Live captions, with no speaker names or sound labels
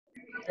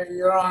Hey,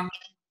 you're on.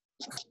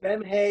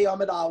 Mem Hey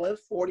Amid Aleph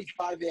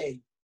 45a.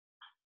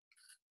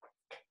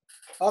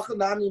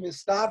 Achanami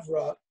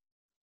Mistavra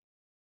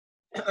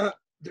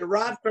the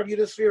Rav Krav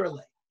Yudas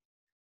Virale.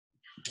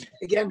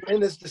 Again, we're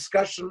in this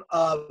discussion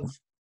of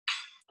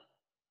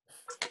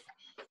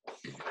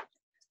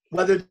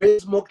whether there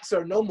is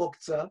muktzah or no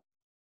muktzah.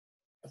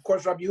 Of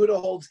course, Rabbi Yehuda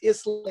holds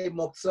Islay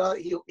muktzah.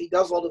 He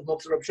does hold of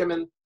muktzah. Rabbi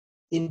Shimon,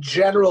 in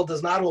general,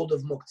 does not hold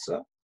of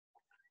muktzah.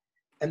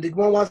 And the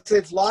Gemara wants to say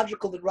it's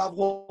logical that Rav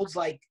holds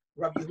like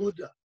Rabbi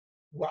Yehuda.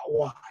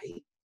 Why?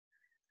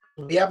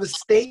 We have a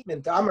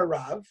statement, Amar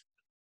Rav,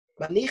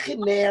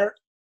 Manichin ner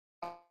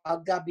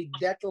al gabi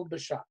dekel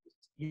b'Shabbos.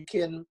 You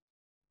can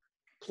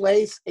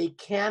place a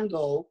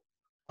candle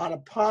on a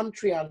palm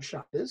tree on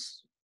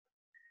Shabbos.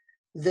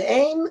 The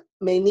aim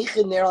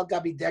menichin ner al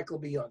gabi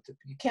dekel b'Yontif.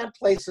 You can't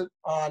place it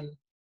on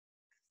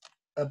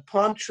a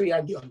palm tree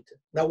on Yontif.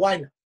 Now, why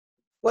not?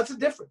 What's the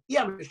difference?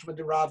 Yeah, Mishma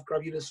de Rav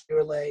Krav Yudas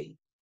Virale.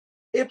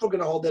 If we're going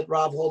to hold that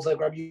Rav holds like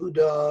Rabbi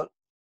Yehuda,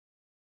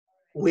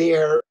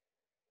 where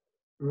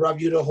Rav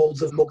Yehuda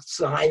holds of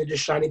Muktzah Hainu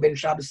Deshani Ben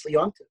Shabbos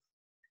Liyontif.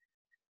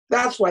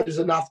 That's why there's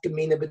enough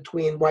gemina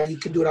between why you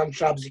can do it on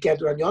Shabbos, you can't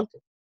do it on Yontif.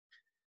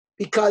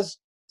 Because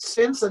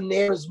since a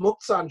ner is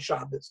Muktzah on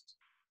Shabbos,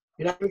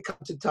 you're not going to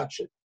come to touch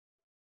it.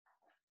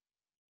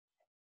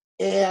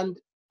 And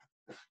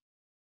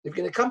if you're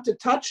going to come to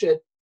touch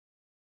it,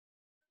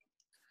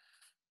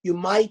 you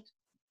might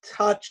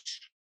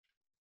touch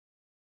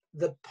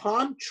the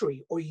palm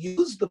tree or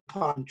use the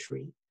palm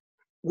tree,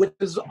 which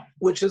is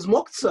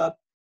muktzah,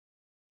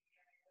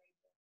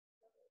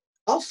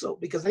 also,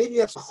 because anything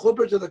that's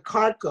chuber to the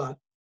karka,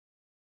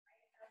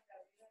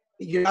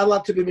 you're not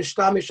allowed to be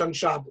mishtamish on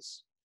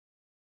Shabbos.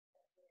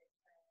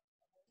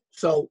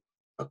 So,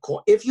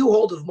 if you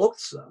hold of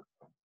muktzah,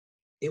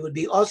 it would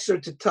be usher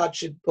to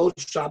touch it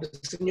both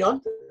Shabbos and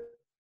Yom Tov.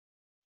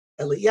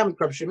 But if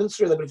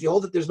you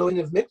hold that there's no end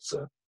of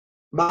muktzah,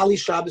 Mali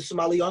Shabbos and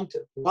Mali Yom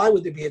Tov. Why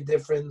would there be a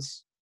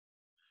difference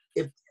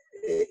if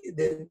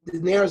the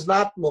ner is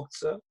not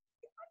muktzah,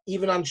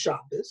 even on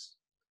Shabbos?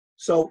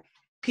 So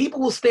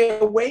people will stay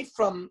away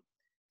from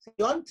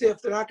Yom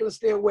Tov. They're not going to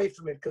stay away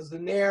from it because the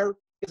ner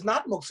is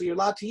not muktzah. You're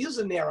allowed to use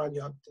a ner on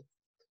Yom Tov.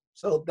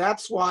 So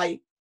that's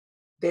why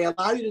they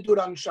allow you to do it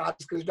on Shabbos,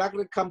 because you're not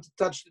going to come to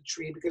touch the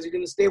tree because you're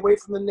going to stay away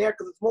from the ner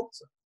because it's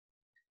muktzah.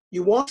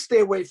 You won't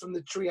stay away from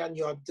the tree on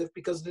Yom Tov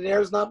because the ner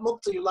is not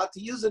muktzah. You're allowed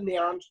to use a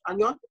ner on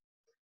Yom Tov.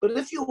 But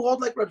if you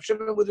hold like Reb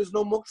Shimon where there's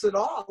no muktzah at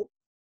all,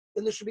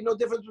 then there should be no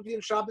difference between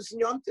Shabbos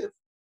and Yom Tov.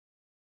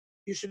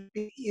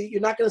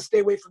 You're not going to stay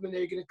away from the ner.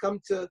 You're going to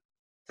come to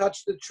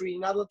touch the tree.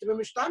 You're not allowed to be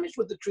mishtamish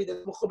with the tree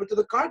that's mechuber to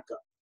the karka.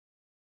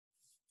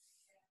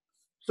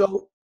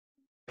 So,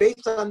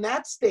 based on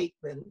that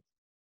statement,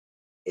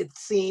 it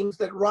seems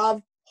that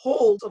Rav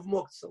holds of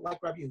muktzah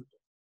like Rav Yehuda.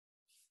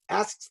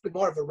 Asks the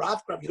more of a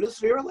Rav Yudas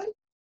Virale.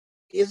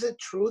 Is it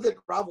true that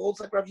Rav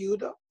holds like Rav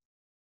Yehuda?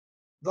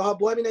 The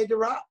haboy minei de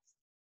Rav.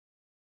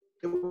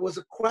 There was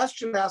a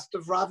question asked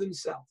of Rav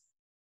himself.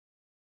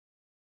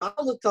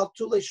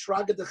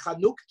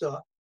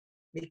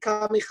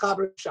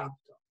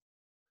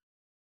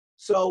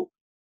 So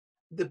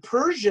the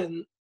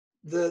Persian,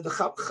 the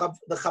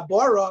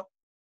Chabara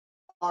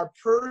are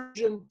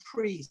Persian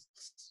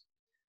priests.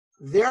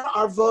 Their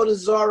Avodah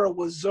Zarah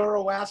was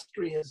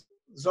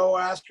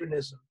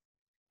Zoroastrianism,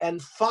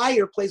 and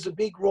fire plays a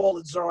big role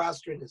in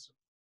Zoroastrianism.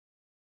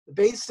 The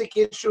basic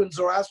issue in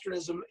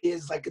Zoroastrianism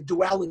is like a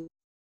duality.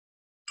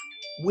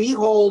 We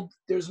hold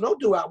there's no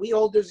duality. We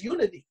hold there's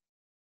unity.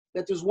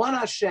 That there's one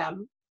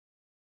Hashem,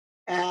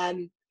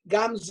 and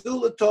Gam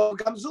Zula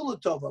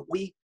Tova.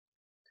 We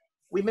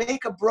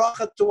make a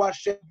bracha to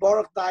Hashem,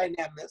 Baruch Dayan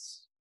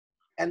Emes,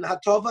 and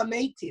Hatova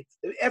Meitiv.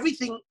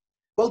 Everything,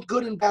 both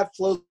good and bad,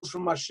 flows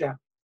from Hashem.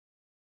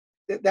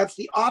 That's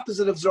the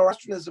opposite of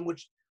Zoroastrianism,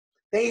 which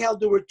they held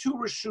there were two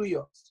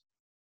reshuyos.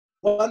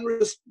 One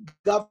reshus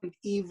governed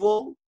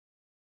evil,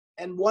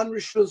 and one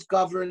reshus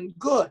governed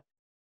good.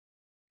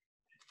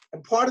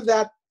 And part of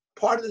that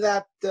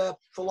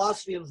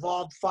philosophy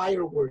involved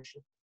fire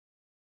worship.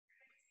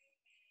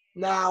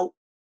 Now,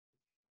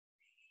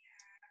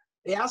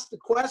 they asked the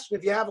question: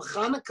 if you have a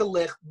Hanukkah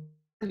licht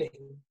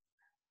burning,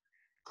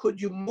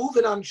 could you move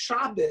it on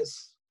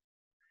Shabbos?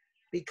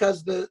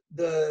 Because there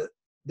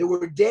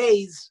were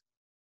days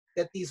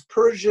that these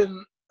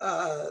Persian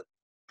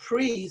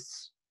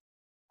priests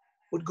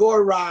would go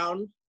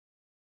around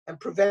and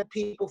prevent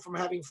people from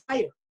having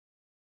fire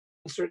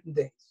on certain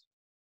days.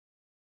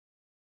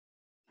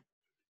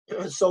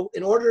 So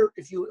in order,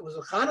 if it was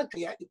a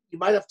Hanukkah, you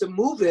might have to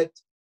move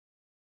it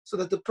so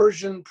that the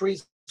Persian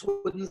priests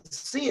wouldn't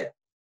see it.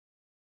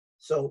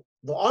 So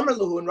the Amar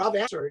Lahu and Rav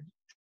answered,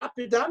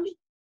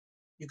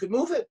 you could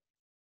move it.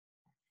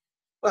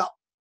 Well,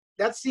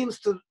 that seems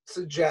to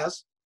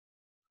suggest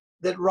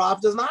that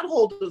Rav does not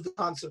hold to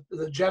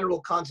the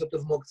general concept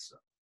of muktzah,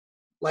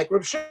 like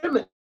Reb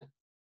Shimon.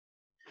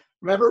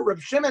 Remember, Reb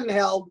Shimon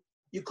held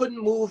you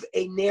couldn't move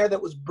a ner that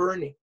was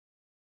burning.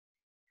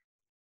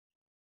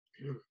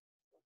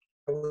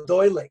 was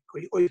doilik,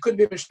 or you could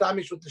be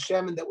mishtamish with the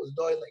shemen that was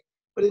doilik.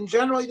 But in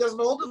general, he doesn't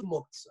hold of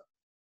muktzah.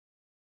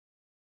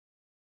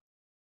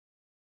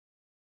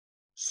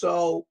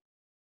 So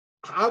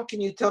how can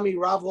you tell me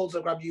Rav holds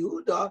of Rabbi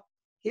Yehuda?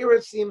 Here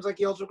it seems like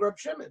he holds of Rabbi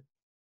Shimon.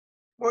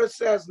 Or it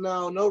says,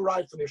 no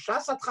right from here.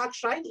 Shasat chak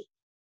shiny.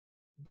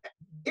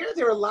 Here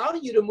they're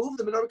allowing you to move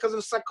them in order because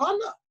of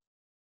sakana.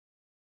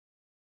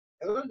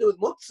 It has nothing to do with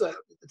muktzah.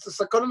 It's a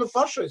sakana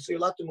nefashos, so you're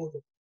allowed to move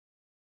it.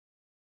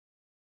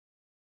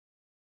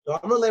 So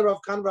Amar le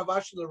Rav Kan Rav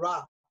Ashi le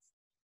Rav.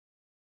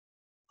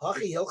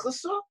 Hachi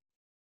hilchasa?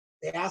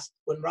 They asked,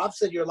 when Rav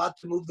said you're allowed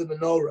to move the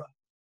menorah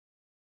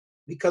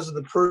because of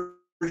the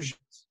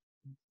Persians,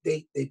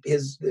 the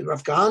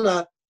Rav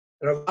Kahana,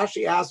 Rav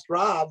Ashi asked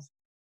Rav,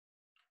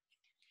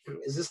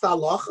 is this the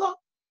halacha?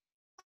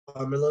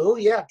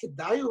 Yeah,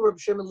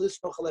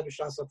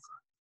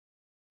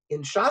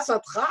 in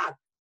Shasat Chak,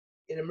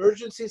 in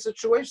emergency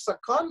situation,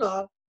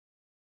 sakana,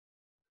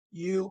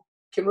 you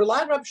can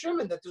rely on Rab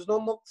Shimon that there's no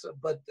muktzah,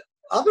 but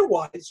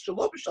otherwise,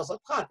 shalom b'Shasat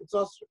Chak, it's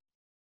also.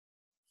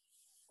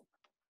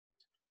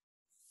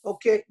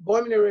 Okay,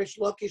 boy min Reish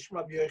Lakish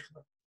Rabbi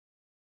Yochanan.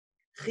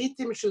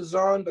 Chitim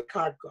shezaron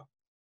b'karka.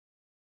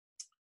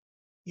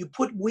 You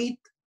put wheat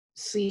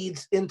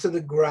seeds into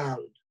the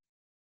ground,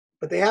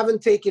 but they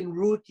haven't taken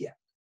root yet.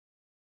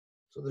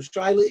 So the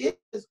shaila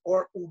is,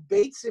 or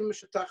ubeitzim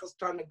shetachas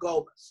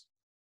tarnagolas.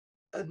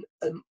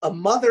 A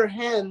mother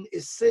hen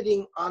is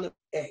sitting on an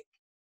egg.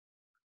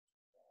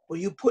 Well,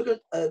 you put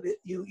it,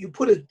 you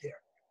put it there,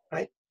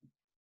 right?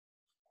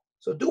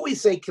 So do we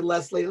say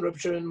kiles le Reb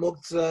Shimon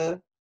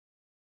muktzah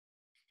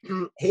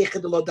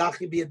heichad lo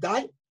dachi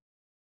b'yadayim?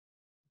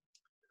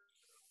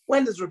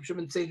 When does Reb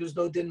Shimon say there's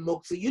no din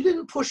muktzah? You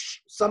didn't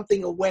push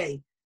something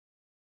away.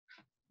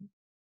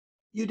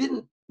 You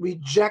didn't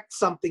reject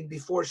something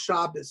before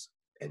Shabbos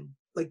and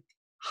like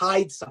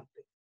hide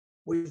something.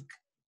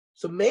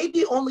 So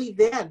maybe only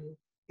then,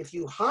 if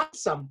you hide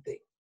something,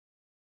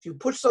 if you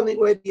push something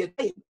away,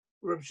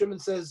 Reb Shimon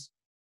says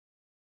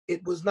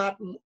it was not,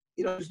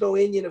 there's no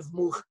Indian of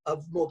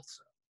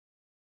muktzah.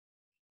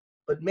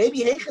 But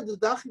maybe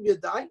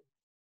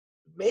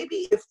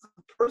maybe if the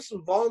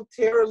person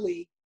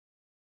voluntarily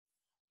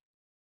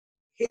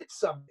hit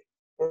something,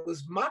 or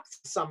was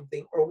mocked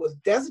something, or was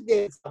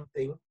designated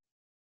something,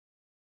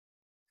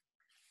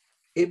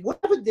 it would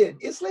have a din.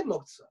 Isle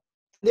muktzah.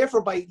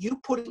 Therefore, by you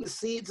putting the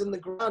seeds in the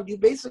ground, you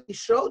basically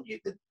showed you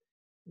that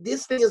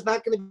this thing is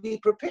not going to be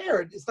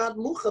prepared. It's not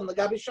mucham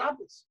l'gabi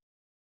Shabbos.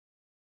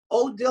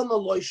 O dilma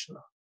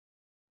loishna.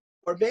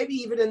 Or maybe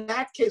even in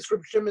that case,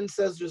 Reb Shimon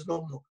says there's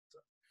no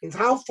muktzah. And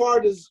how far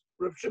does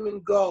Reb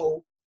Shimon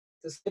go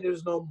to say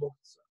there's no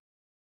muktzah?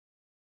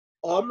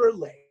 Omer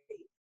lei,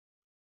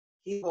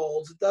 he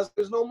holds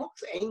there's no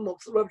muktzah. Ain't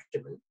muktzah Reb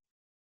Shimon.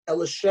 El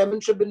Shemin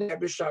shebener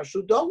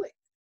b'shashu dolek.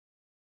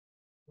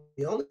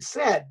 He only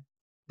said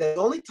that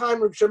the only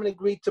time Reb Shimon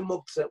agreed to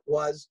muktzah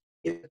was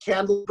if the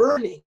candle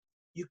burning,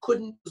 you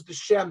couldn't use the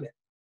shemen. You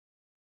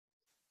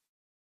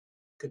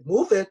could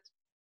move it,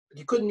 but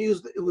you couldn't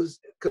use it. It was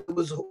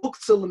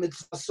muktzah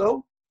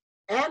l'mitzvaso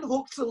and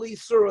muktzah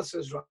l'isura,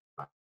 says Rav.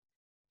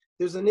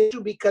 There's an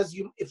issue because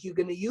if you're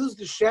going to use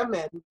the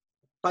shemen,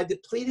 by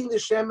depleting the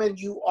shemen,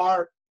 you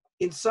are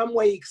in some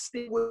way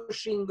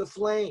extinguishing the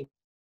flame.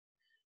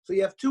 So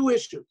you have two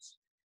issues.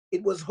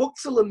 It was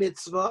muktzah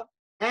l'mitzvah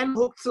and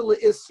muktzah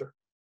l'isur.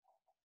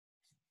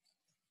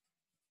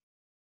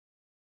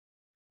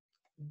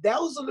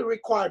 Those are the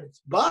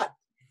requirements. But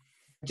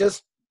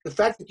just the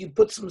fact that you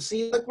put some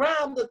seed in the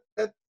ground,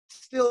 that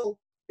still,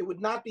 it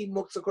would not be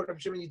muktzah according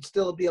to Shimon. You'd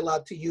still be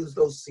allowed to use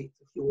those seeds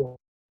if you want.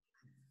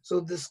 So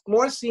this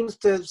more seems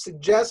to have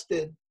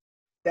suggested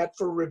that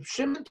for Reb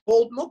Shimon to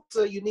hold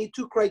muktzah, you need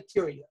two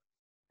criteria.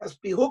 It has to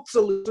be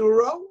muktzah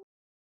l'suro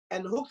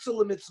and muktzah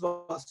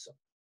l'mitzvah.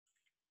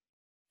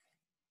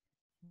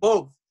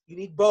 Both. You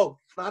need both.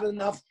 It's not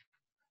enough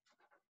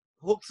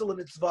muktzah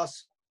l'mitzvah.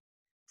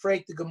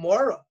 Freik the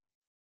Gemara.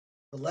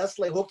 The less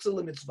le muktzah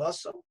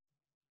l'mitzvah.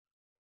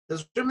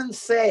 Does Shimon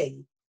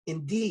say,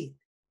 indeed,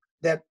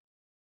 that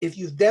if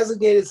you've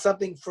designated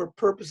something for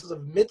purposes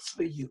of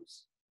mitzvah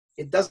use,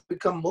 it doesn't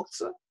become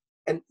muktzah,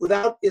 and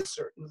without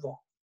isser involved,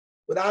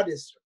 without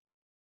isser?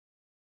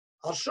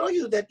 I'll show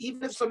you that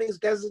even if something is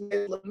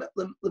designated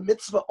le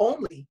mitzvah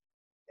only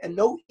and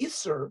no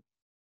isser,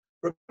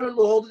 Rabbi Shimon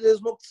will hold it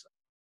as muktzah.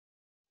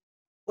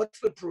 What's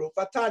the proof?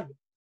 Atanya.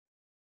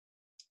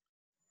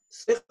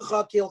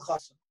 Sichcha kil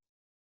chasam.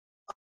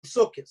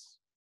 Sukkis.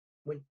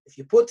 If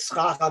you put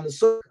schach on the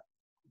sukkah,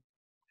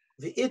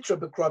 the itra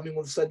bekromim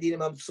of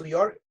sadinim am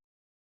tsuyori,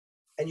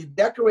 and you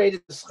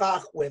decorated the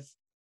schach with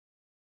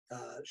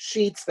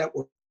sheets that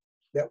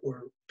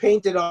were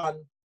painted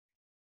on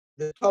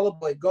the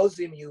talaboy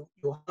gozim, you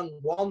hung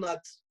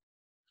walnuts,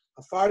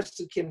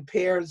 afarsikim,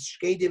 pears,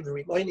 shkedim,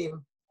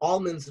 v'rimonim,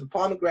 almonds and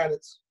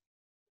pomegranates,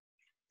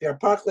 the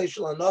arpachle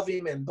shel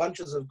anovim, and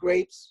bunches of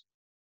grapes,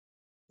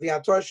 the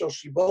ator shel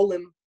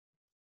shibolim,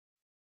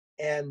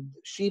 and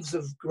sheaves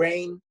of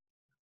grain,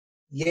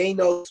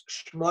 yenos,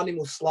 shmonim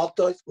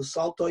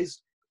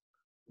usaltois,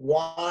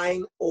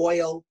 wine,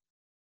 oil,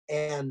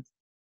 and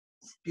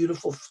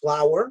beautiful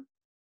flower.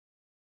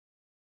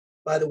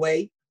 By the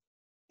way,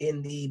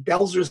 in the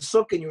Belzer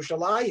Sukkah in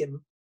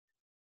Yerushalayim,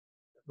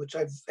 which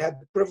I've had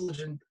the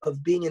privilege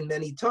of being in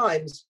many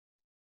times,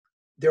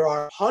 there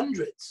are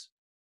hundreds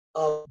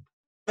of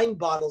wine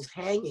bottles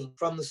hanging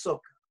from the sukkah.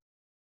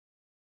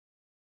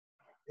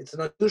 It's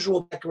an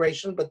unusual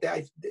decoration, but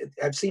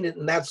I've seen it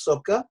in that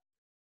sukkah.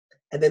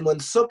 And then when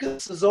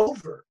Sukkot is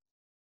over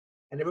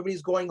and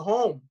everybody's going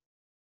home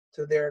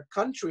to their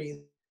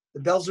country,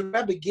 the Belzer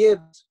Rebbe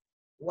gives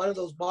one of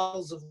those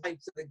bottles of wine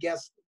to the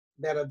guests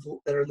that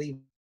are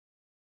leaving.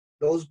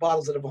 Those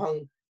bottles that have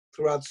hung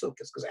throughout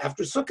Sukkot, because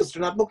after Sukkot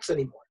they're not muktzah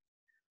anymore.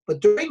 But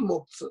during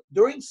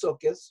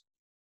Sukkot,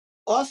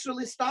 also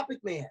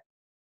listapik mehem,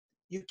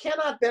 you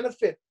cannot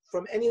benefit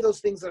from any of those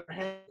things that are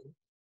hanging.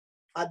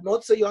 Ad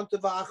motza yom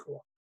tov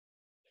ha'achron.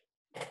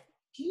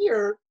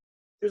 Here,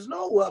 there's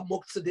no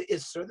muktzah de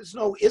isser. There's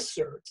no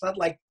isser. It's not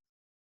like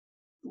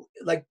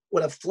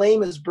when a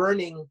flame is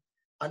burning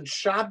on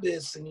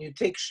Shabbos and you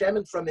take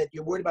shemen from it,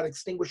 you're worried about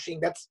extinguishing.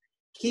 That's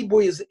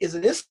kibui is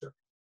an isser,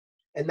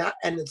 and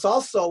it's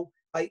also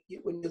like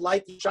when you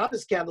light the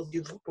Shabbos candles,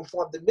 you've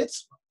performed the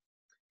mitzvah.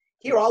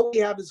 Here, all we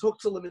have is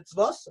huktzah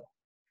l'mitzvah.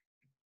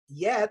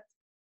 Yet,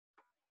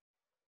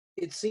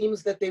 it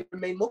seems that they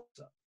remain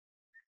muktzah.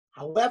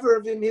 However,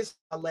 if you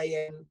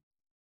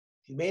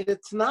made a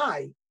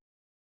t'nai,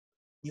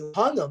 you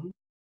hung them,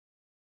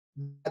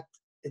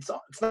 it's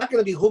not going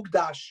to be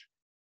hukdash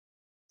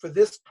for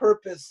this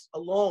purpose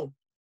alone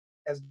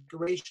as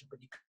decoration,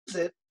 but you use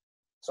it,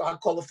 so I'll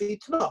call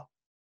it no.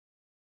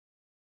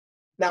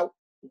 Now,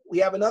 we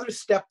have another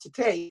step to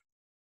take.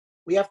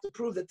 We have to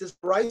prove that this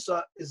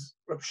brisa is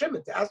Rab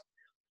Shimon,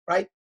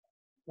 right?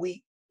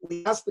 We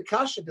ask the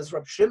kasha, does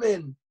Rab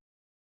Shimon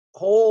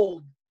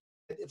hold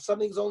that if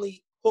something's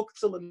only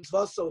huktzah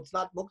l'mitzvah, so it's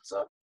not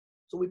muktzah?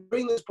 So we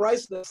bring this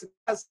brisa that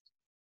suggests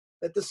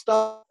that the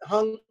stuff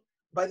hung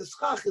by the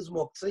schach is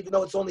muktzah, even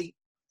though it's only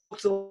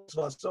muktzah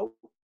l'mitzvah. So,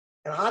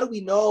 and how do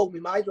we know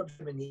Mimai Rab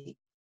Shimon?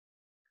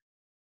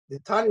 The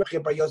Tanya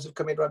Bar Yosef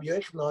Kamed Rabbi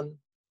Yochanan.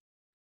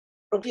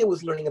 Rabbi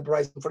was learning a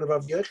brisa in front of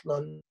Rabbi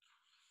Yochanan. It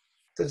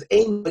says,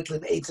 "Ein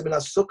mitlin eitzim min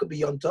hasukah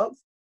b'yom tov,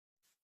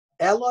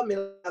 ela min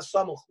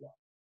hasamuch lo."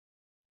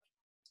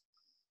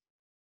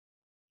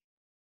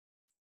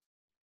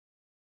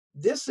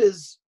 This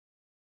is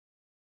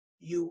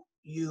you.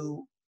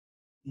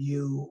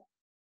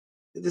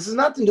 This is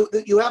not to do.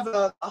 You have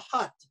a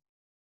hut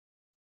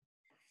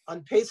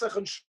on Pesach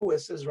and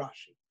Shavuos, says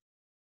Rashi,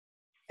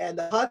 and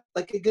a hut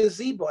like a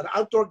gazebo, an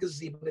outdoor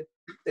gazebo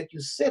that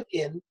you sit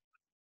in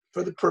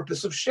for the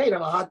purpose of shade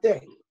on a hot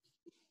day.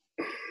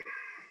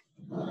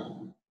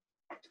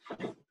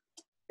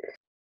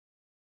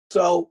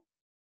 So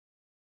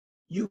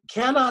you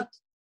cannot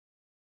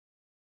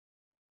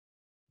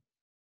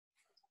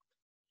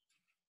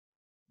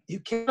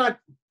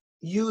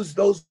use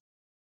those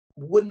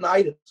wooden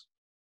items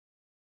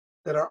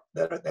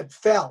that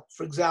fell,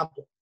 for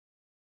example,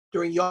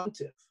 during Yom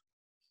Tiv,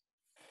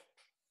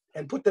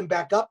 and put them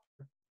back up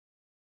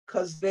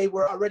because they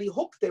were already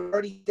hooked. They were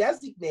already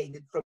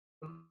designated from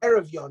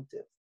Erev Yom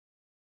Tiv,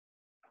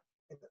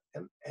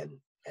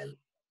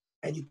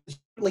 and you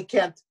certainly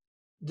can't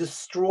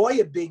destroy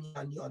a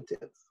binyan Yom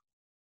Tiv.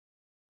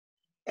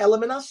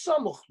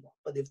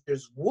 But if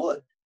there's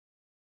wood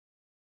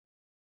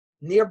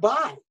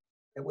nearby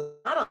that was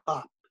not a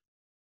hop,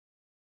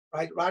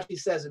 right? Rashi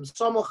says in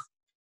Somoch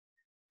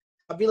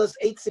Avilas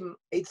Eitzim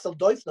Eitzel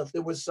Doifna, if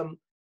there was some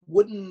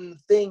wooden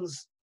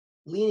things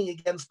leaning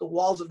against the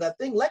walls of that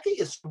thing, Leka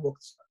Yisrael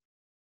Muktzah.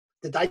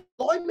 The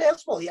Daitloy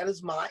Masmal, he had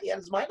his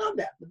mind on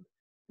that.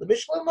 The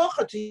Mishnah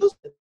Mocha to use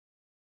it.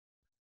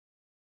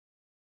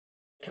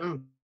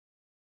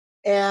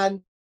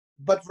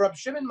 But Rab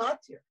Shimon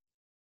Matir,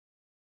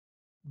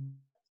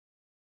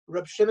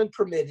 Rab Shimon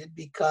permitted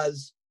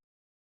because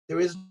there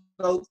is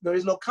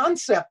no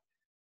concept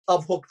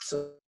of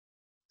huktzah.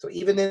 So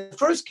even in the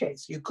first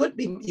case, you could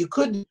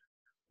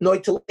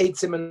noitel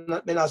eitzim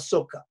min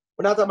hasukah.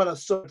 We're not talking about a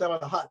sukkah, we're talking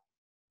about a hut.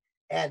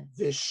 And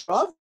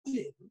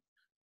Vishavim,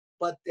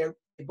 but they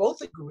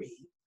both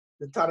agree,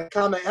 the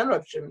Tanakama and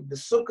Rab Shimon, the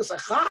sukkahs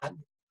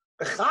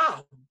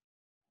achad,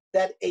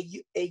 that a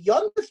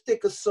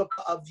yontiftik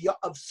sukkah of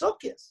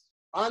sukkahs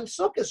on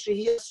sukkahs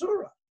shehi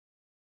asura,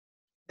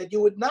 that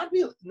you would not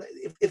be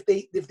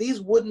if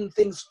these wooden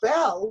things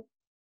fell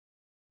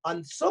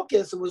on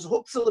sukkahs, it was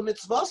huktzah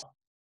l'mitzvah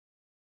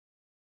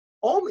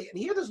only. And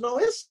here there's no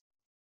is.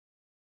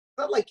 It's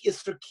not like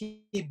Isser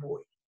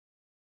Kibui.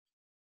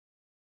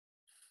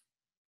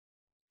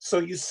 So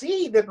you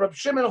see that Rab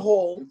Shimon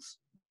holds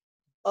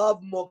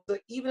of muktzah,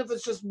 even if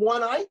it's just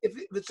one if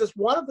it's just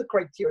one of the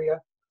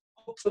criteria,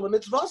 huktzah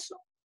l'mitzvah.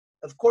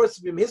 Of course,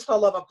 if his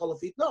love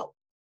kolafit, no.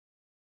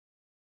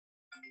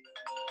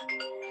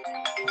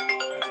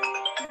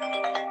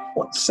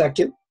 One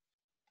second.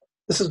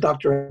 This is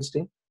Dr.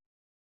 Einstein.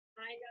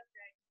 Hi, Dr.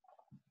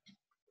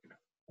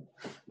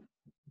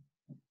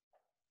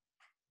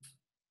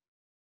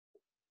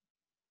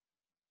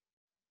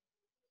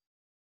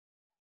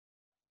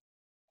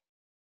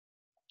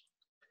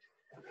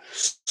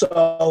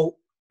 So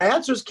the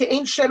answer is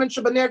Ke'ein Shemen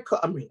Shebaner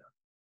Ka'amrina.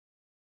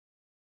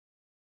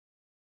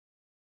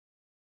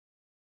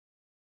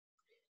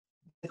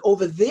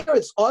 Over there,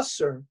 it's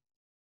Osir.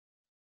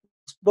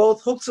 It's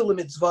both Huktzah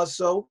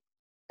Mitzvaso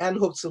and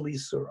Huktzah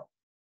L'Isuro.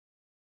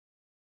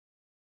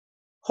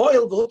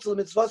 Hoil v'Huktzah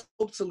Mitzvaso,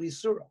 Huktzah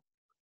L'Isuro.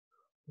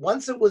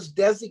 Once it was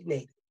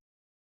designated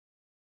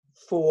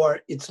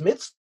for its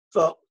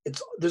mitzvah,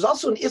 there's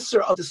also an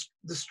Isser of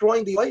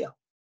destroying the oil.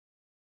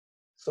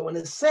 So in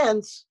a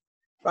sense,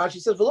 Rashi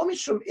says, "V'lo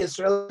mishum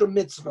Israel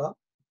mitzvah,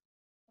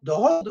 the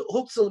whole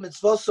Huktzah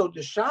Mitzvaso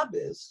de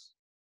Shabbos,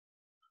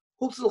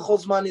 Huktzah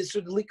Chosman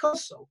Isser de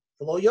Likoso,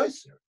 v'lo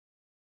Yoser."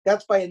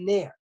 That's by a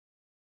nair.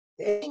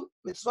 There's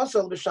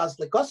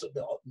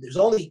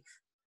only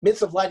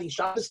mitzvah of lighting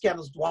Shabbos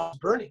candles while it's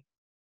burning.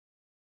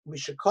 We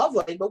should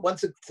cover it, but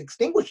once it's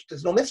extinguished,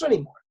 there's no mitzvah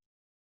anymore.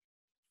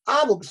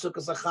 So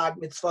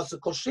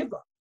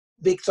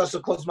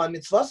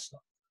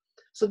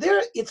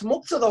there, it's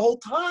muktzah the whole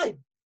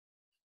time.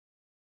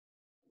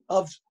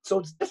 So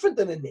it's different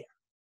than a nair.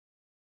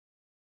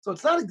 So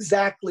it's not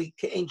exactly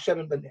ke'ein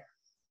shemen b'ner.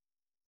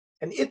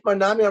 And itmar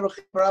nami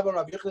Rav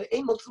Yochanan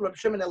ein muktzah Rav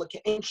Shimon ela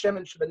ke'ein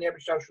shemen shebener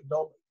b'shar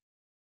shudolei.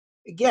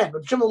 Again,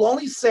 Rav Shimon will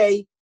only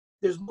say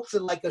there's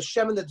muktzah like a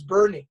shemen that's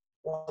burning.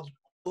 Well,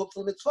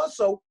 muktzah mitzvah,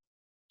 so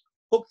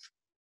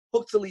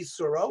muktzah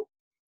l'isuro.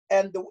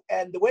 And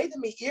the way the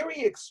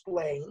Meiri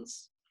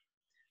explains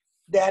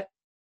that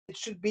it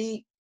should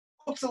be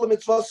huktzah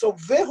l'mitzvah, so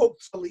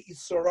vehuktzah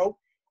l'isuro,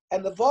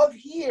 and the vav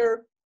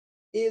here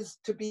is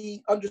to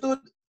be understood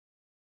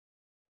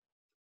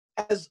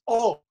as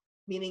all,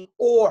 meaning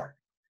or,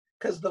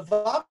 because the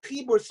vav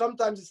chibur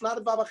sometimes it's not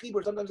a vav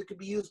chibur, sometimes it could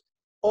be used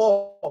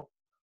all,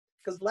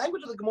 because the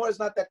language of the Gemara is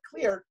not that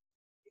clear.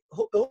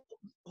 Huktzah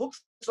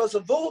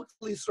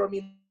l'isuro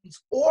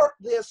means or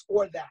this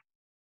or that.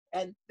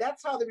 And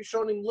that's how the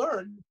Rishonim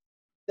learn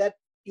that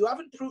you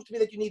haven't proved to me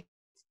that you need.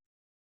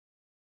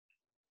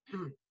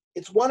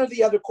 It's one or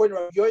the other, according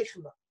to Rav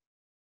Yochanan,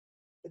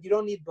 but you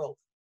don't need both.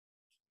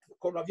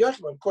 According to Rav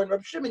Yochanan, according to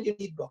Rav Shimon, you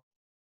need both.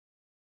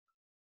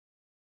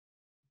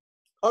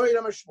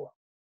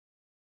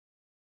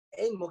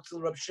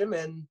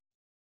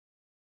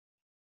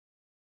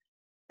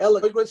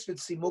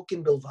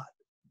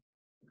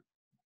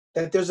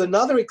 That there's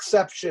another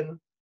exception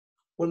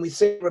when we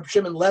say Rav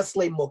Shimon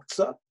lesle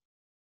muktzah.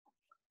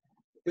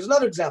 There's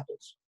another example.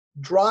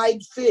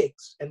 Dried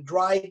figs and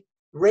dried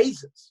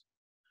raisins.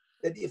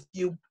 That if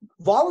you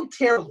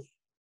voluntarily,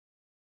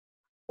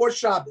 or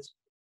Shabbos,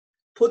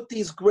 put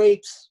these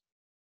grapes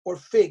or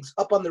figs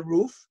up on the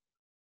roof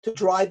to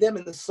dry them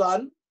in the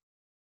sun,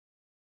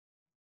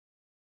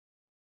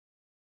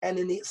 and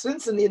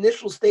since in the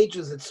initial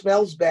stages it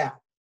smells bad,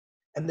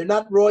 and they're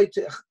not roy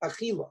to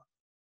achila.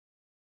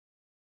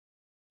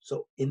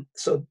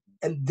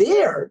 And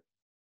there,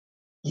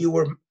 he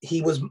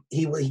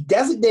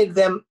designated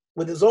them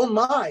with his own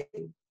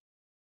mind,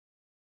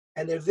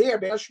 and they're there,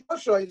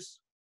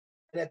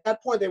 and at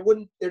that point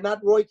they're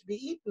not roy to be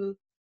eaten,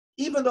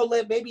 even though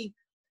maybe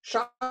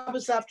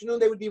Shabbos afternoon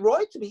they would be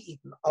roy to be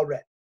eaten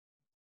already.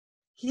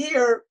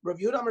 Here, Rav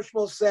Yehuda Amar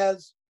Shmuel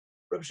says,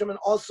 Rav Shimon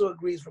also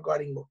agrees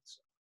regarding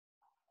muktzah.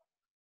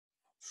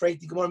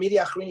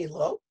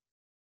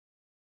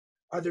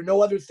 Are there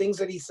no other things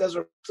that he says?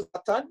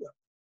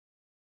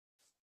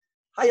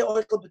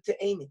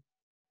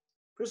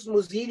 Person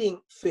was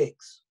eating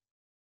figs,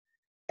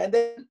 and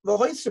then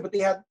but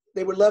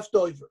they were left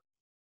over.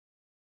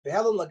 And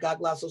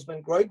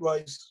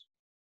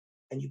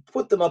you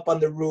put them up on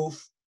the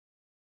roof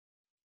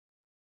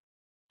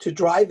to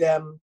dry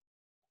them.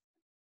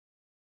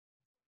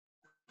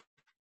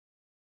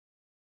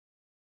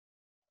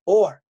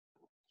 Or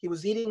he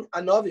was eating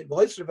anovim,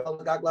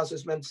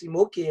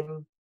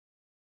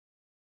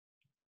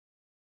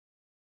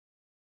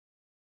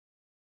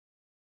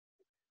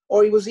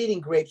 or he was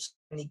eating grapes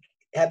and he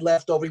had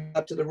leftover, he went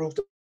up to the roof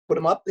to put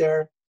them up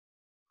there.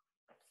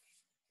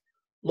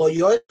 Lo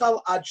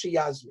yochal ad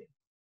sheyazmin.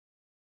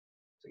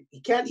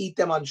 He can't eat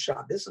them on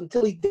Shabbos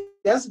until he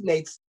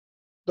designates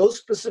those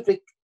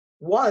specific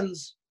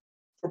ones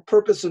for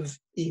purpose of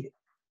eating.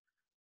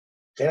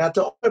 Same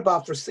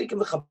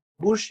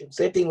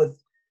thing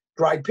with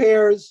dried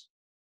pears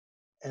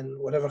and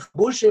whatever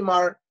chabushim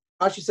are.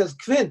 Rashi says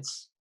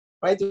quince,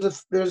 right?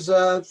 There's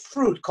a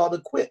fruit called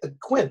a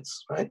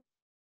quince, right?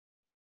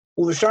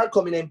 Uvashar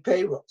kol minei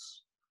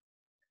peiros.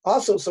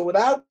 Also, so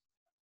without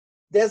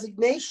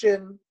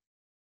designation,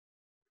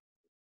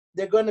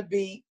 they're going to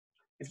be,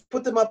 if you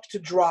put them up to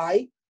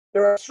dry,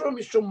 there are Asur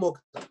Mishum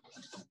Muktzah.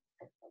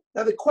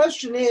 Now the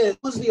question is,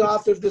 who's the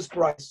author of this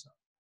brisa?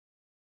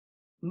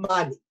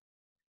 Mani.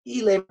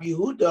 Ilem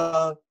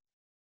Yehuda.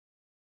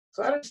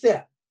 So I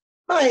understand.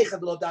 Rabbi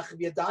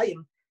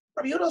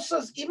Yehuda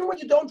says, even when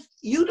you don't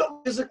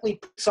physically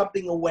put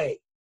something away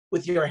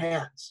with your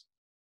hands.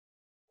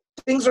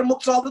 Things are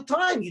muktzah all the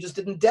time. You just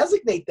didn't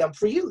designate them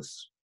for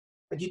use.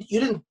 But you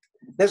didn't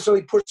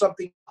necessarily put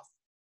something off.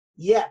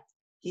 Yet,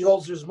 he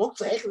holds there's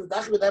muktzah.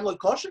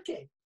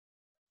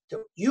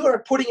 So you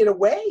are putting it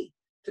away.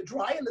 to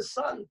dry in the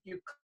sun, you're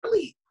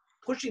clearly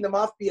pushing them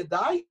off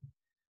biyadayim.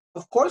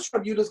 Of course,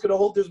 Rabbi Yehuda is going to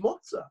hold there's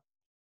muktzah.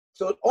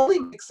 So it only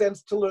makes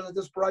sense to learn that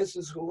this price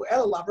is who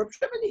Elalav Rab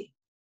Shimoni.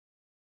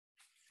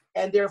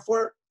 And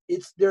therefore,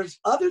 there's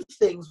other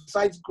things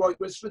besides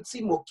groigris with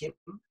simukim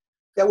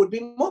that would be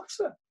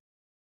muktzah.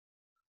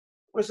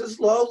 Where it says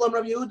lo lam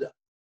Rabbi Yehuda.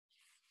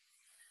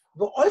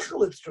 The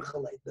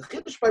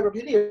chiddush by Rabbi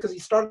Yehuda because he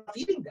started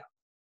eating them.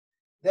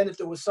 Then if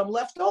there was some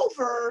left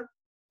over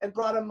and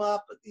brought him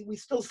up, we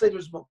still say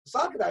there's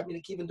muktzah. I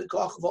mean, even the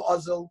koch of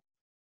azul.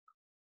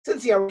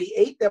 Since he already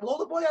ate them,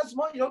 lo boy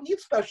azman, you don't need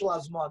special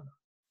azman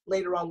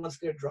later on once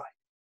they're dry.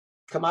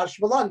 Kamash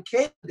Malan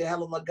came to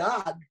Helen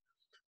Lagad.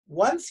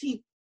 Once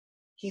he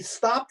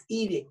stopped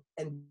eating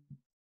and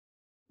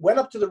went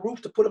up to the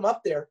roof to put him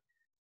up there,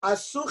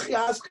 Asuchi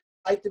asked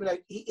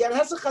he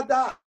has a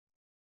chadah.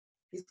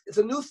 It's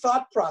a new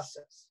thought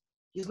process.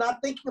 He's not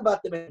thinking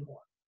about them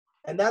anymore.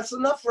 And that's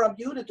enough for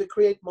Rabbi Yehuda to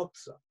create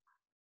muktzah.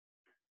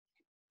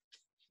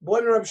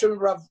 Boy, Rabbi Shimon,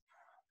 Rabbi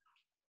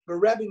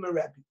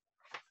Merebi.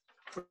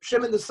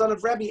 Shimon, the son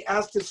of Rebbe,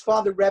 asked his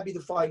father Rebbe the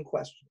following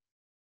question.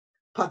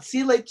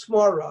 Patzile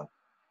Tmora.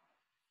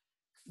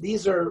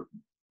 These are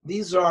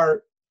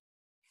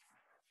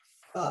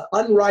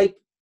unripe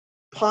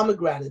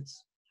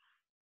pomegranates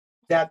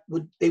that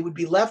would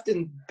be left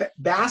in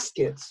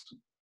baskets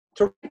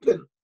to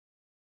ripen.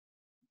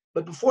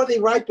 But before they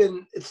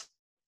ripen,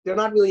 they're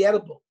not really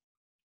edible.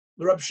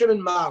 The Rab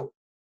Shimon Mao,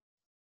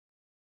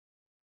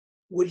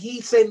 would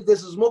he say that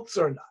this is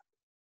muktzah or not?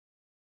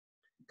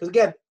 Because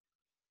again,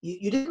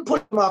 you didn't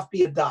put them off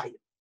biyadayim.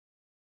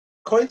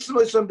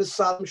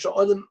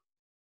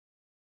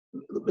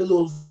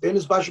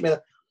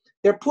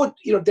 They're put,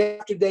 day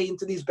after day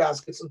into these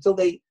baskets until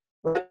they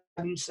ripen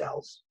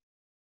themselves.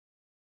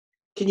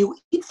 Can you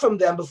eat from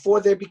them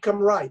before they become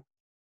ripe?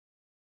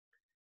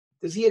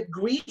 Does he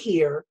agree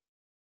here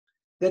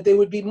that they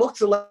would be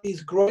muktzah like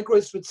these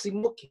groigos with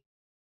simukim?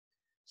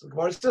 So the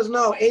Gemara says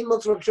no. Ein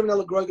muktzah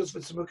b'shimon groigos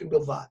with simukim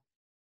bilvad.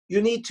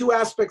 You need two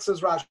aspects,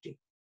 says Rashi.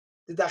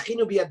 The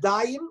dachinu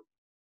biyadayim,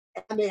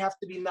 and they have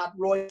to be not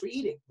roy for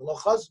eating.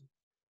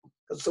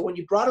 So when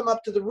you brought them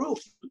up to the roof,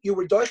 you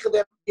were doicha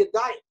them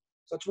biyadayim.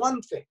 So that's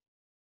one thing.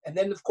 And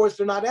then of course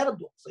they're not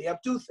edible. So you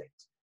have two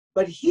things.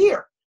 But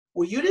here,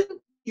 where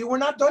you were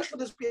not doicha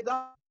this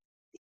biyadayim.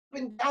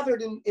 They've been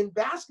gathered in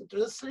baskets. They're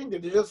just sitting there.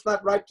 They're just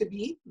not ripe to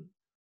be eaten.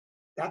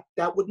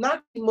 That would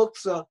not be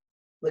muktzah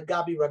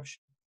legabi Reb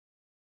Shimon.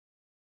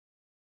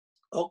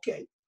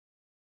 Okay.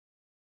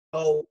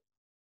 So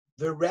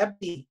the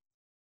Rebbe,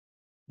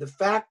 the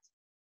fact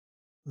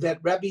that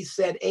Rebbe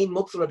said ein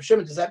muktzah Reb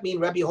Shimon, does that mean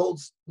Rebbe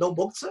holds no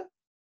muktzah?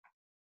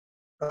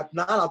 But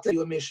now I'll tell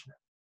you a Mishnah.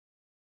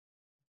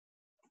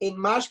 In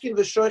mashkin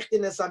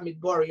v'shoichtin es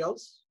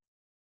amidborios.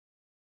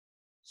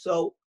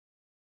 So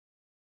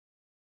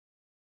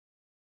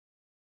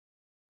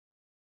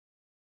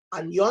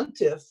on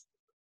Yontif,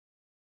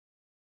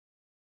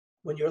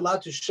 when you're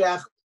allowed to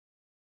shecht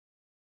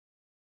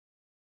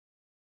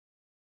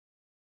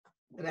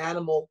an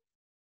animal,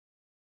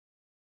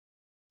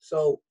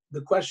 so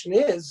the question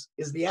is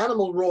the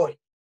animal roy?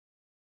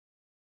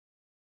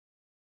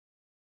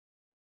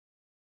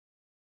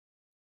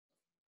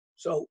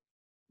 So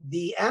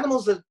the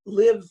animals that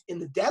live in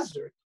the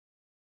desert,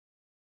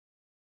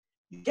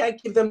 you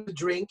can't give them a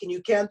drink and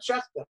you can't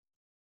check them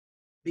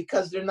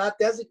because they're not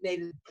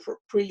designated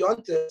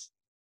pre-yontif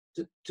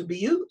to be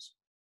used.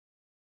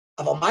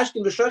 The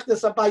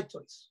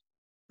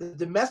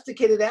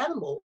domesticated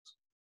animals,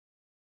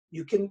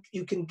 you can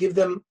give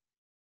them.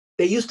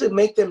 They used to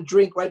make them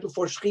drink right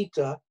before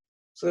shechita,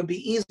 so it'd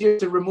be easier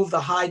to remove the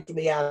hide from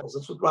the animals.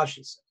 That's what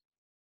Rashi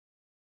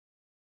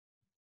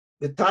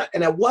said.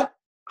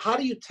 How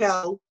do you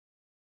tell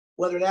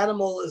whether an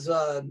animal is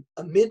a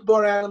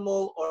midbar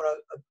animal or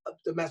a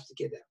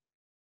domesticated animal?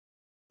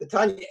 The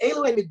Tanya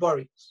Elu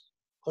midbarius.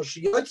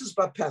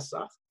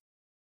 Pesach.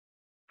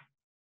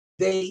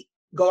 They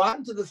go out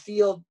into the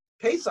field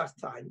Pesach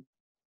time.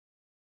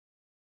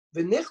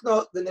 The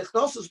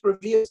nichnosus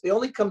previous, they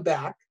only come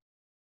back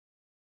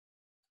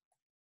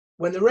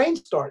when the rain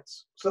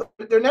starts. So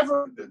they're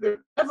never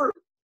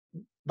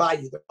by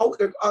you.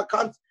 They're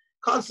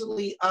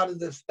constantly out in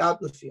the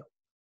field.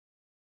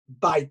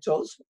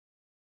 Baitos.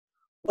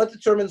 What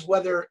determines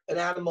whether an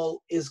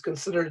animal is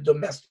considered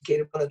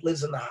domesticated when it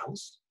lives in the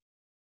house?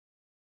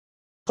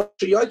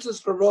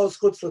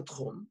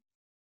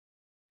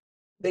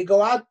 They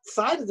go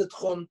outside of the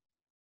tchum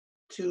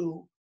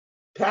to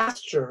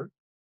pasture,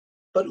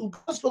 but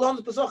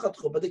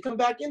they come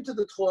back into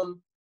the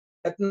tchum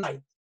at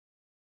night.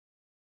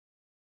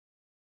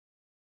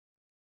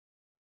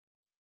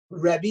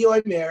 Rabbi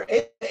Omer,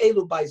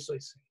 elu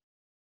baisois.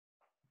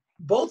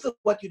 Both of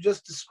what you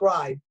just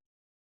described,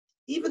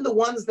 even the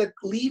ones that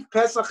leave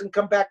Pesach and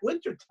come back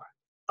wintertime,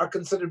 are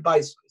considered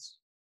baisois.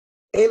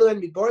 Elu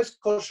and midboris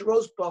kol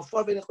sharos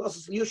ba'afar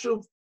v'nechlosos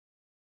liyushuv.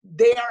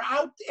 They are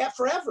out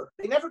forever.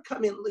 They never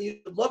come in.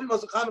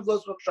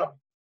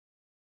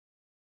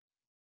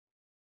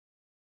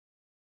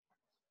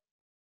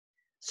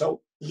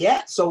 So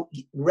Yeah, so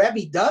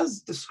Rebbe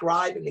does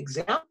describe an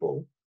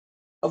example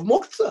of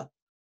muktzah.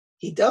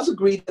 He does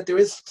agree that there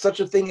is such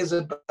a thing as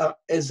a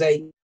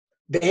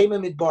behema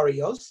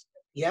midbarios.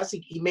 Yes,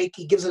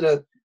 he gives it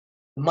a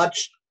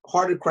much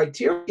harder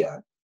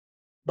criteria,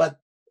 but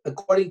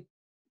according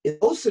in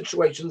those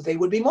situations they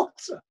would be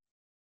muktzah.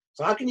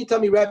 So how can you tell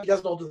me Rebbe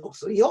doesn't hold of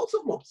muktzah? He holds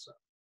of muktzah.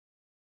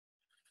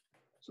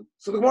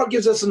 So the Gemara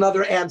gives us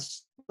another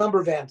number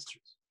of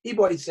answers.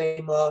 Iboy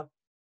saying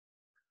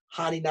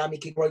Hani nami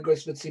kigroy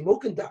grois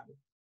v'tzimukendam.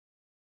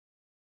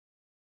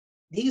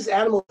 These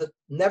animals that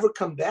never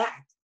come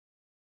back,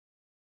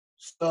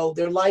 so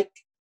they're like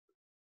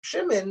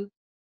Shimon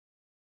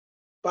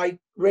by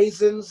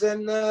raisins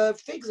and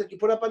figs that you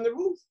put up on the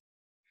roof.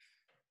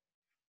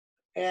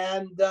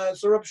 And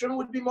so Rabbi Shimon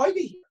would be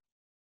moidi here.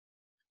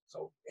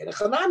 So in a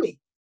chanami,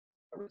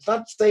 it's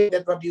not saying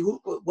that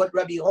what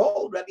Rabbi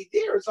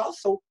there is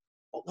also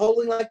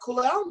holding like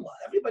Kula Alma.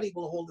 Everybody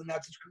will hold in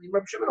that situation.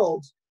 Rabbi Shimon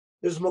holds.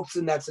 There's muktzah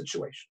in that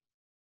situation.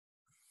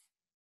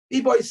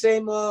 B-boy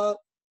saying the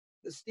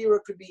stira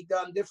could be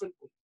done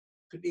differently,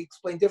 could be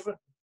explained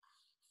differently.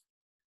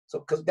 So,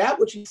 because that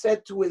which he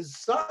said to his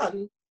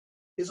son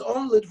is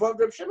only Dvav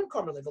Reb Shimon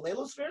Kamerle,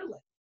 V'leilos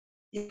Verle.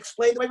 He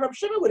explained the way Reb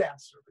Shimon would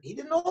answer, but he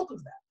didn't hold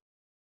of that.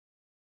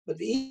 But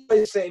the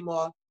E saying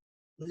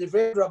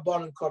L'divrei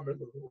Rabbanan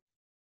Kamerle.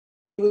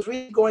 He was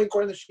really going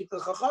according to the Shita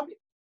Chachamim.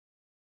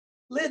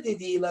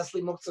 Lididi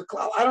Leslie Muktzah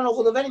Klal. I don't know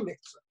hold of any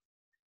muktzah.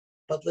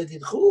 But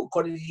Lididchu,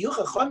 according to you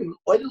Chachamim,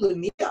 Oidelu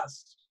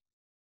Mias.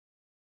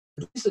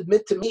 Please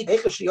admit to me,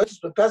 that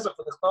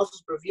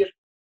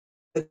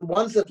the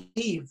ones that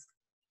leave,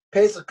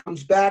 Pesach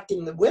comes back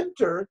in the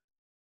winter,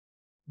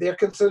 they're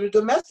considered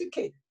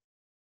domesticated.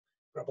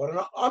 No,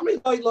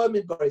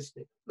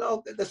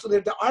 so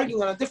they're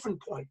arguing on a different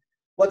point.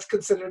 What's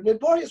considered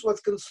midborious, what's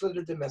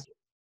considered domestic.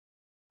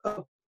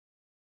 The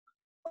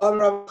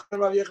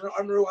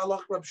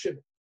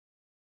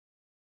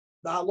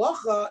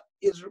halacha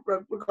is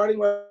regarding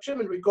Reb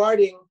Shimon,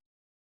 regarding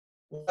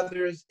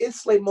whether it's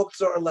islay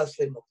muktzah or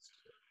leslay muktzah.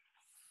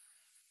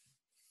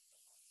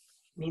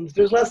 Means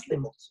there's leslay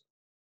muktzah.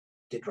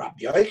 Did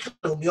Rabbi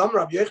Yochanan,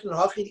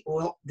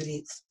 did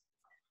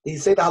he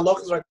say the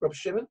halacha is like Reb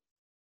Shimon?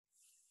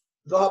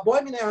 The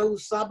haboy minahu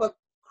saba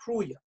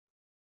kruya, a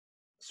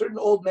certain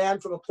old man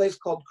from a place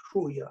called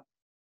Kruya.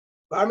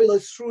 Barmila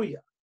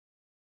Sruya.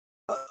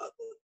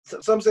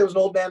 Some say it was an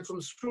old man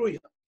from Struya.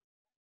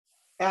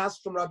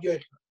 Asked from Rabbi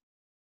Yochanan,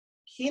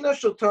 Kina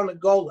Shultana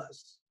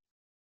Golas,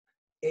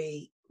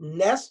 a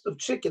nest of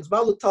chickens,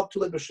 are they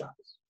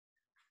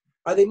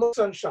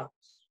muktzah on Shabbos?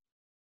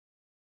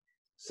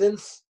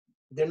 Since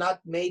they're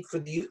not made for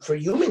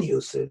human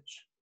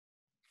usage,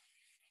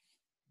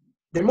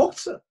 they're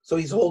muktzah. So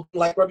he's holding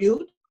like Rabbi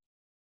Yehuda.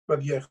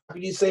 Rabbi Yehuda. How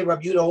can you say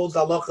Rabbi Yehuda holds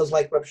halachas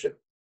like Rabbi Shimon?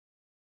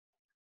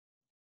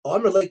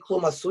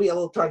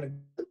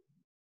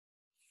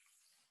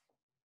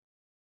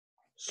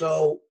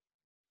 So,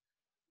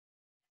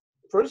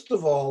 first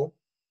of all,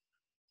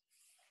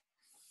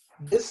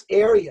 this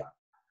area,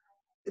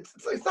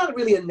 it's not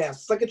really a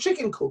nest. It's like a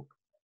chicken coop.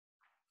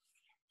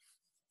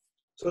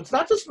 So it's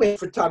not just made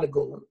for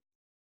Tanagulim.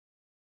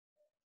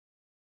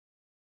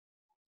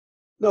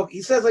 No,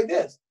 he says like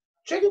this.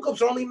 Chicken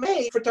coops are only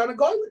made for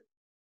Tanagulim.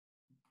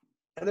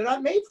 And they're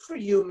not made for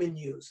human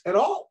use at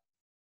all.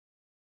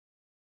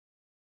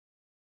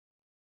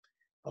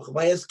 The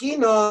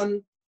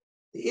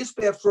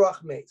Ispe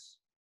Fruach Mace.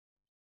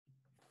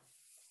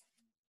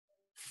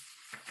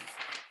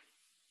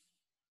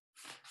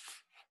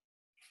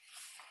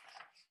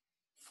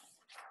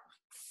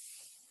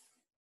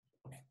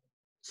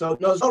 So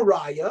no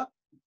raya.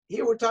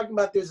 Here we're talking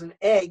about there's an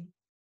egg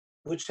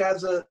which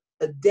has a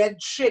dead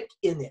chick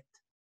in it.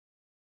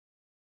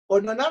 Or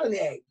no, not an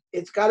egg.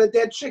 It's got a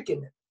dead chick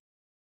in it.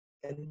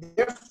 And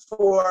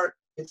therefore,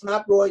 it's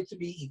not right to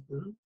be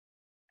eaten.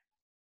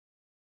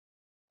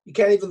 You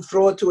can't even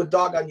throw it to a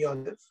dog on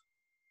Yontif.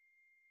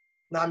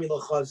 Nami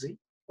Lachazi.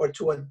 Or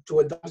to a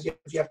dog if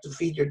you have to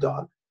feed your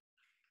dog.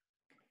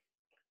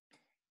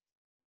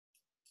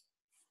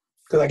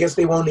 Because I guess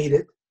they won't eat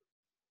it.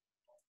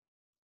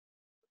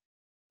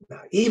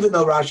 Now, even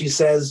though Rashi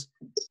says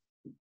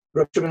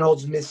Rabbi Shimon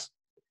holds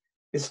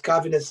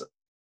miskavinus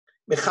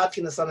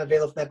mechatchinas on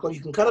nevela fneklo,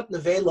 you can cut up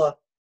nevela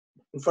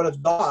in front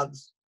of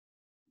dogs.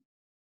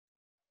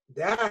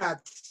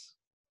 That's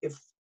if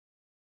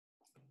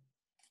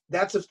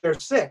they're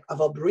sick.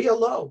 Aval bria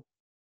lo,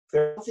 if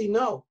they're healthy,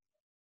 no,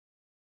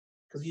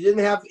 because you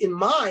didn't have in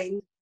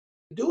mind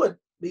to do it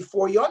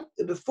before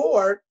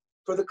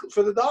for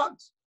the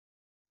dogs.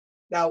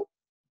 Now,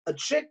 a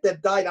chick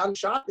that died on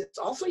Shabbos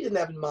also you didn't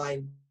have in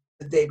mind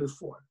the day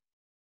before.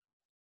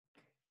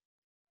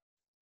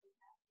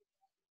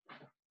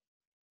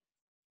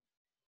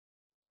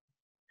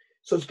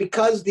 So it's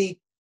because the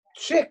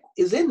chick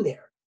is in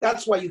there.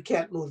 That's why you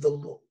can't move the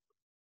lul.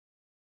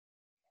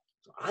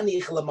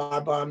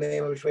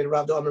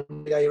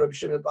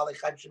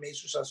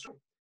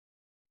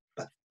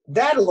 But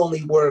that'll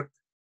only work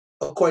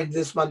according to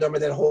this mandama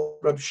that whole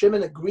Reb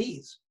Shimon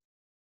agrees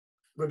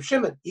Reb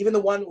Shimon, even the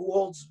one who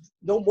holds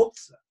no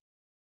muktzah,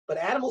 but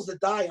animals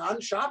that die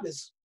on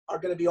Shabbos are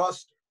going to be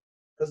austere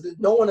because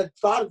no one had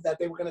thought of that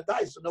they were going to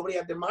die, so nobody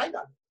had their mind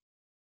on it.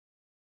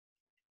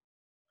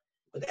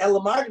 But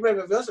Elamar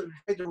Reb Yosef,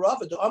 the Rav,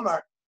 the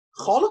Omar,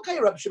 Cholokai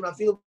Reb Shimon, I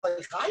feel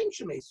like Chaim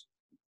Shemes.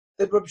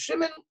 That Reb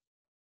Shimon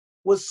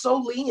was so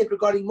lenient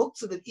regarding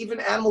muktzah that even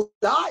animals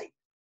die,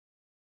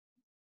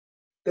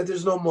 that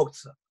there's no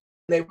muktzah,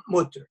 they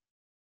mutter.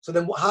 So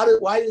then,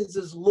 why does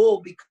this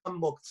lul become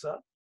muktzah?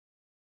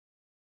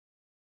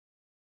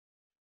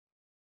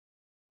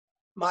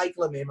 There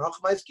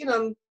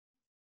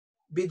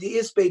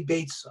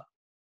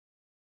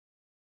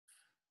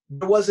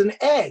was an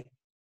egg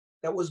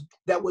that was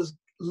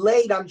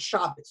laid on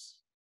Shabbos,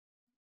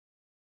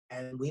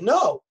 and we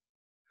know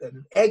that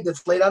an egg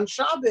that's laid on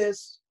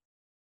Shabbos,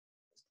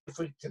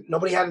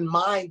 nobody had in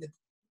mind that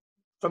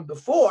from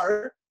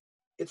before,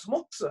 it's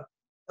muktzah,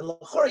 and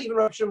l'chora even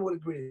Rav Shimon would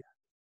agree to that.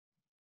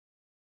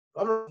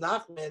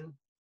 Nachman,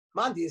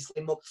 mandi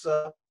islay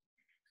muktzah,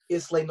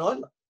 islay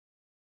noila.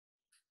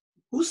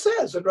 Who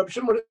says that Rav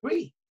Shimon would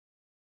agree?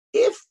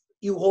 If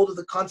you hold to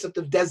the concept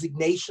of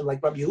designation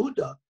like Rabbi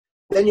Yehuda,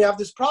 then you have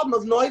this problem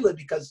of noila,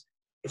 because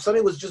if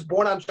somebody was just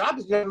born on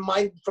Shabbos, you never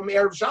mind from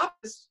Erev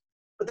Shabbos,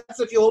 but that's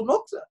if you hold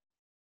muktzah.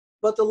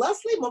 But the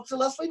Leslie muktzah,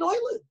 Leslie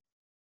noila.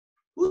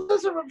 Who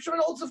says that Rabbi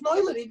Shimon holds of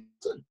noila? He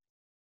doesn't.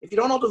 If you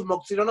don't hold of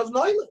muktzah, you don't have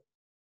noila.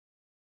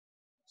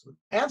 So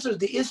the answer is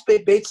the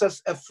ispe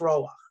beitzas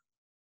efroach.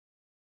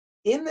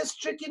 In this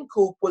chicken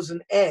coop was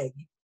an egg,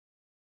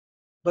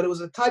 but it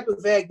was a type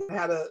of egg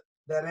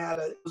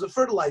it was a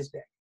fertilized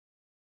egg.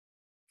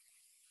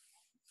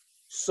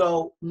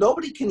 So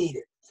nobody can eat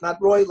it. It's not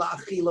roy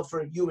la'achila for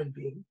a human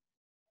being,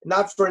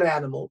 not for an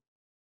animal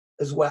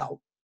as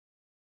well.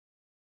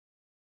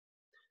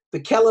 The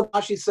Keleb,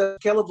 Rashi says,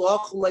 Keleb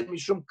lo'achulei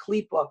mishum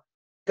klipa,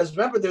 because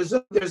remember there's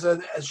a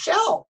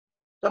shell.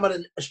 Talking about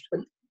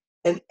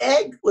an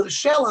egg with a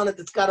shell on it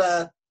that's got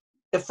a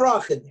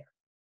efrach in there.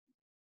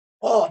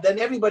 Oh, then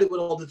everybody would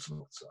hold its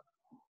muktzah.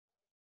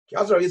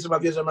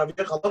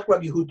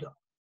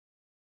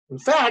 In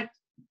fact,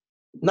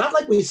 not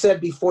like we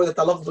said before that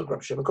the halachas of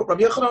Rabbi Shimon.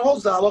 Rabbi Yochanan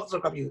holds the halachas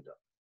of Rabbi Yehuda.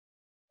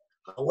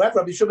 However,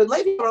 Rabbi Shimon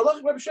Levi or halachas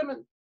of Rabbi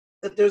Shimon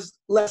that there's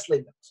less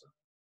limits.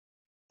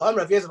 On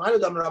Rabbi Yezim, I know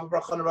that Rabbi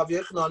Brachon and Rabbi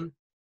Yochanan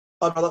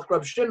on halachas of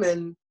Rabbi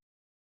Shimon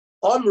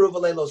on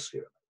Ruvalei Lo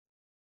Sfira.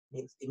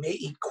 Means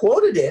he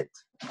quoted it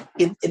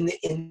in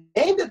named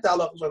it the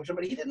halachas of Rabbi Shimon,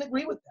 but he didn't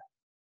agree with that.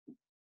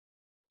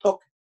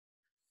 Okay.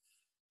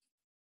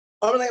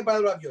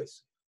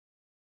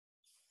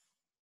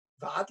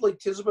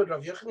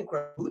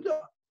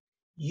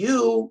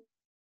 You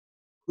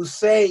who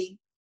say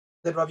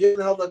that Rav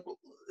Yochanan held the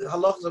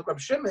halachas of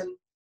Rav Shimon,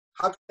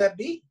 how could that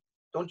be?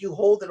 Don't you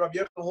hold that Rav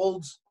Yochanan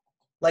holds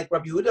like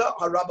Rav Yehuda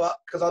or Rabba?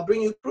 Because I'll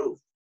bring you proof.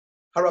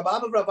 Harab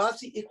Abba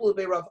Ravasi equal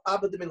to Rav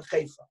Abba min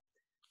Chaifa.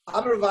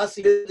 Abba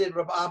Ravasi did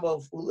Rav Abba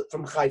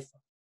from Chaifa.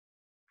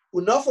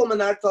 Unofel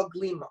Menartal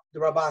Glima, the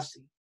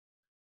Ravasi,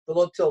 the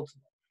Lord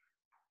Tilton.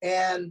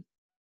 And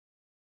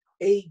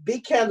a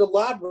big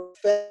candelabra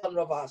fell on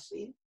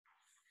Ravasi,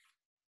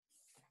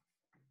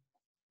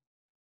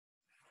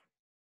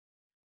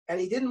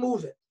 and he didn't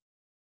move it,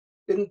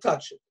 didn't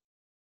touch it.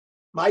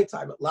 My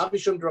time,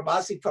 Lavishum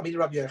Ravasi Tamid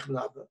Rav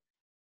Yochanan.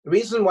 The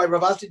reason why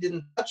Ravasi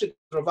didn't touch it,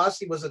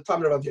 Ravasi was a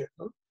Tamid Rav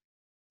Yochanan.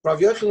 Rav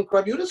Yochanan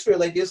Rav Yudas for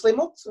like Yislei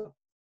Muktzah.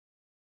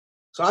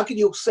 So how can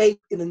you say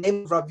in the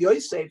name of Rav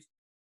Yosef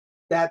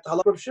that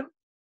halachas Rav Shimon?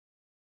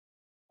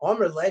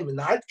 Omer lei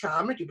Menard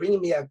Kamer, you're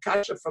bringing me a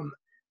kasha from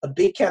a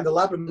big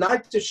candelabra,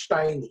 not to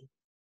shiny.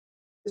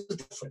 This is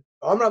different.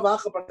 Omer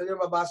Avacha Barthanim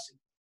Ravasi.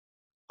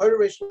 Hoyer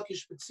Reish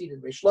Lakish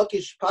B'tzidin. Reish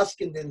Lakish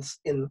paskined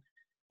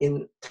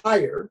in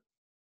Tyre,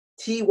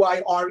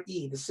 Tyre,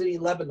 the city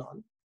in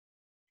Lebanon.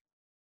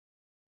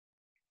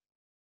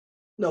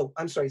 No,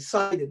 I'm sorry,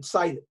 Sidon.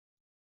 Tzir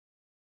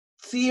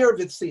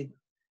V'tzidin.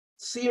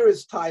 Tzir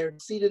is Tyre,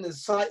 Sidon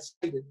is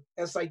Sidon,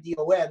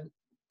 Sidon,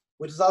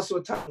 which is also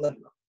a town in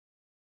Lebanon.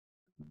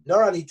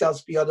 Noran, he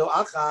tells Piyado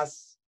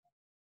Achas,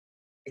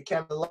 a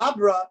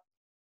candelabra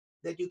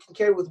that you can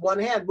carry with one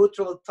hand,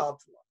 mutra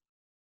l'taltla.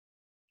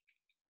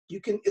 You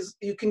can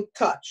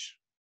touch,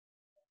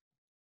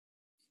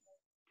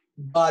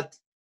 but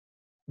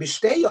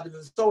b'shtei if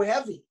it's so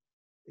heavy,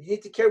 you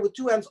need to carry with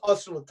two hands.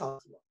 Asur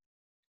l'taltla.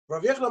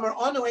 Rav Yochanan Amar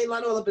Anu ein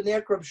lanu ala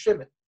b'nei Rav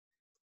Shimon.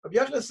 Rav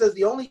Yochanan says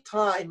the only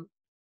time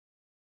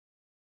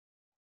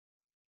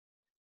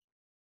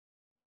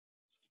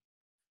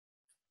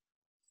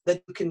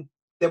that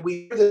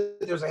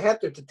there's a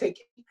heter to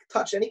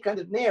touch any kind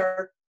of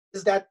nair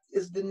is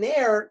the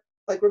nair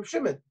like Reb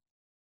Shimon.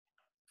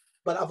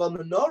 But aval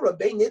menorah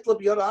bein nitla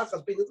b'yada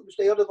achas bein nitla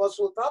b'shtei yodav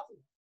asur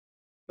l'taltla.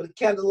 But a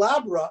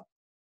candelabra,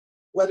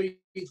 whether you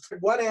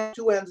one hand,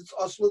 two hands, it's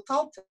asur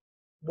l'taltla.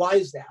 Why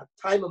is that?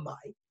 Time of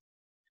mine.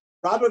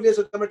 Rabbi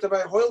Yezid Amar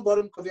Tavai Hoil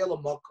Bottom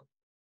Kavel Makom.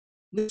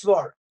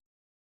 Nizvar.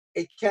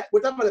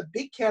 We're talking about a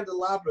big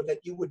candelabra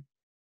that you would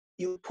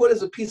put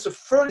as a piece of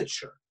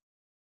furniture.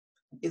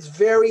 It's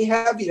very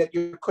heavy that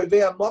you're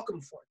koivei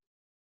makom for.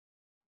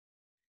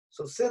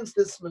 So since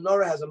this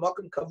menorah has a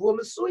makom kavua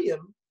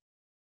mesuyim,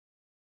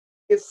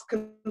 it's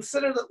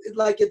considered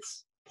like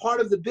it's part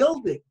of the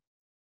building.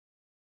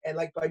 And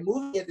like by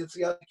moving it, it's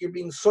like you're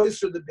being sois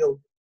through the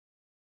building.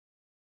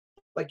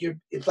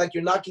 It's like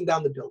you're knocking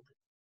down the building.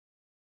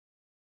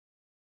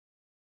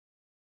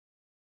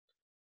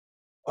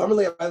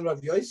 Armalei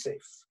Rav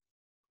Yosef.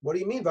 What do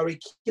you mean? Very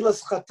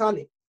kilas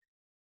chatanim.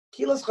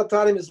 Kilas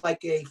chatanim is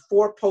like a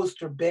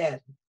 4-poster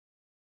bed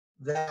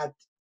that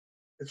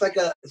like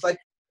a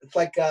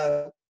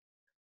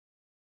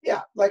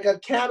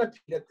canopy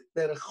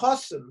that a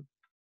chosim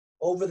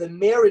over the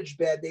marriage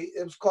bed.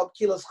 It was called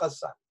kilas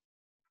chasan,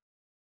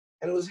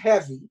 and it was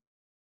heavy.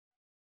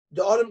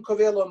 The autumn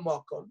kovelo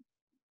makom,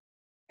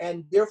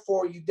 and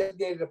therefore you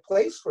designated a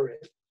place for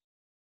it.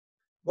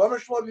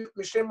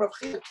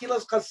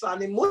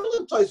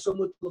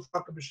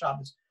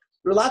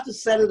 You're allowed to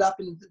set it up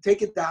and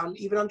take it down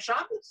even on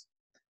Shabbos.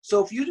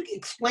 So if you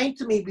explained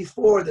to me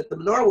before that the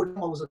menorah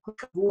was a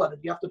kavua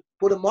that you have to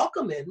put a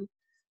makom in,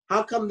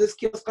 how come this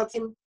kilas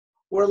chatzim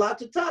we're allowed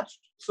to touch?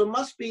 So it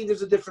must be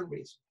there's a different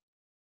reason,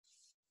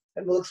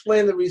 and we'll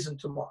explain the reason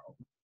tomorrow.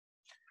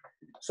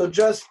 So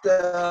just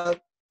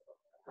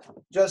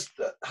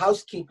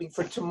housekeeping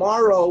for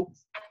tomorrow,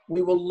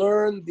 we will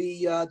learn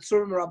the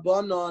Tzurim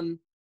Rabbanon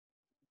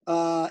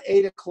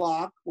 8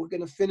 o'clock. We're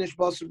going to finish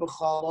Basar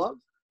B'Chalav,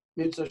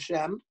 Mitzvah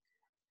Shem,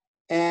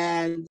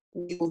 and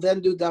we will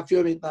then do Daf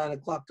Yomi at 9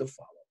 o'clock to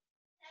follow.